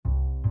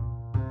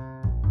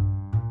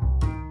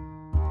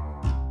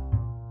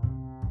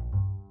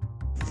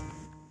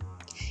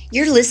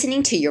You're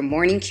listening to Your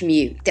Morning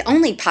Commute, the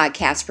only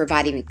podcast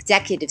providing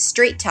executive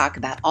straight talk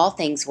about all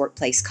things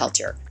workplace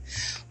culture.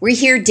 We're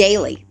here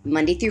daily,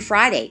 Monday through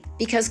Friday,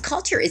 because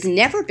culture is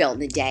never built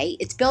in a day,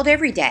 it's built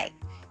every day.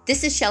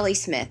 This is Shelley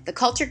Smith, the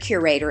culture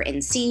curator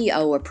and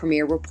CEO of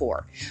Premier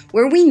Rapport,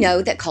 where we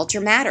know that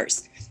culture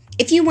matters.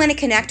 If you want to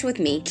connect with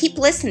me, keep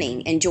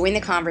listening and join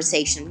the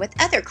conversation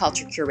with other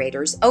culture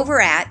curators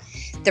over at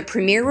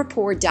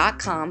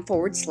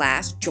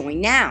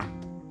thepremierrapport.com/join now.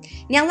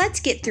 Now let's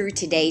get through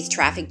today's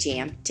traffic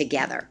jam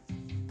together.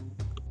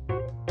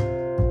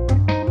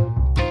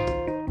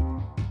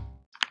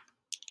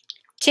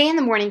 Today in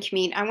the morning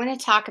commute, I want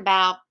to talk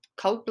about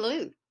Code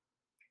Blue.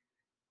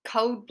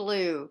 Code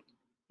Blue,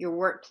 your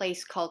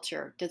workplace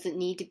culture. Does it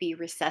need to be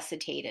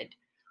resuscitated?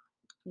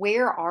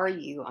 Where are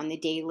you on the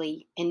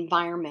daily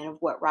environment of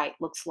what right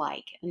looks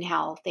like and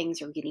how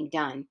things are getting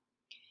done?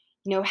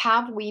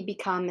 Have we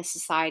become a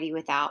society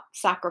without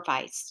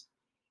sacrifice?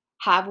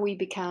 Have we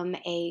become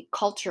a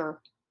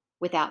culture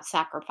without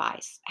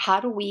sacrifice? How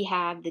do we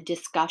have the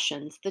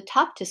discussions, the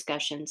tough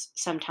discussions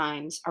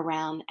sometimes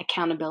around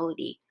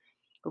accountability,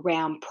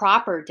 around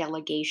proper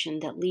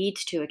delegation that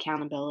leads to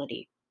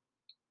accountability?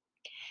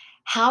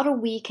 How do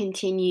we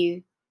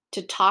continue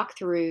to talk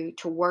through,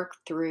 to work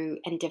through,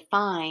 and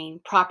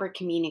define proper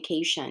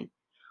communication,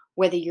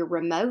 whether you're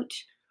remote,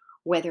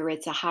 whether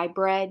it's a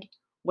hybrid,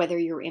 whether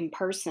you're in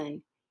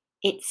person?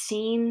 It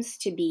seems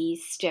to be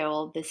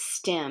still the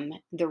stem,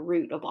 the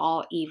root of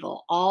all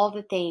evil, all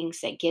the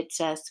things that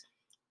gets us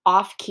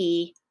off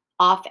key,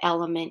 off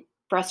element,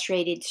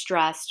 frustrated,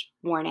 stressed,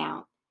 worn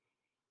out.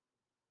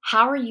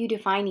 How are you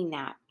defining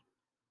that?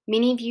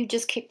 Many of you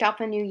just kicked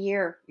off a new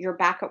year. You're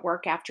back at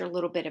work after a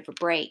little bit of a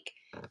break.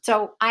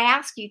 So I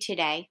ask you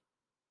today,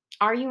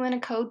 are you in a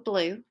code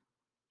blue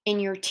in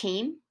your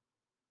team,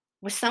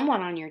 with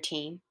someone on your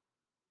team,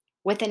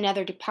 with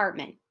another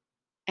department,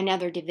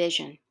 another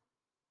division?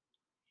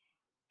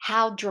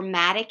 How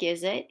dramatic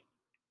is it?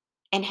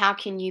 And how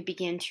can you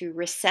begin to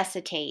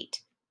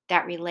resuscitate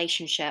that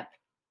relationship,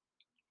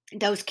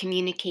 those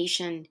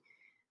communication,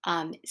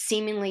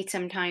 seemingly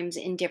sometimes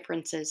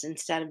indifferences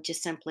instead of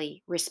just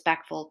simply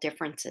respectful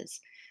differences?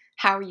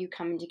 How are you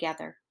coming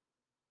together?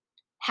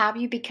 Have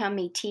you become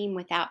a team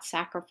without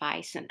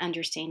sacrifice and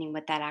understanding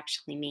what that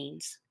actually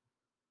means?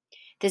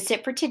 That's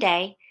it for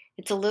today.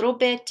 It's a little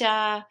bit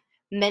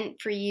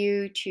meant for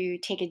you to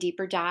take a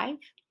deeper dive,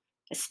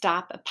 a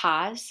stop, a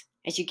pause,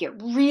 as you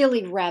get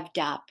really revved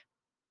up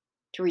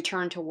to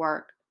return to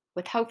work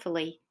with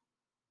hopefully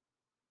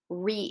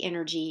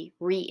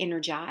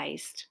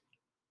re-energized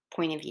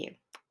point of view.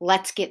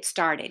 Let's get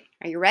started.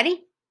 Are you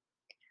ready?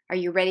 Are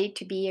you ready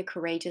to be a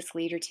courageous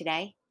leader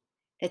today?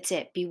 That's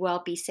it. Be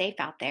well, be safe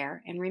out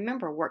there. And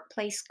remember,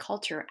 workplace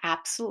culture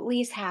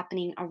absolutely is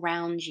happening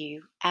around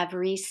you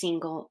every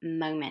single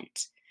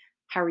moment.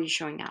 How are you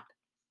showing up?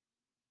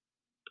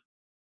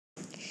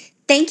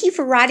 Thank you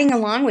for riding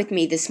along with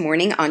me this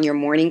morning on your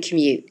morning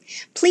commute.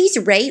 Please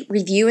rate,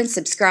 review, and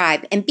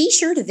subscribe, and be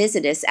sure to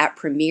visit us at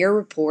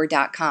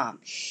premierrapport.com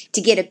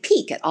to get a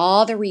peek at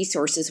all the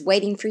resources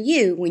waiting for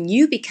you when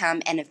you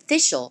become an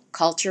official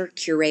Culture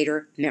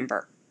Curator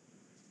member.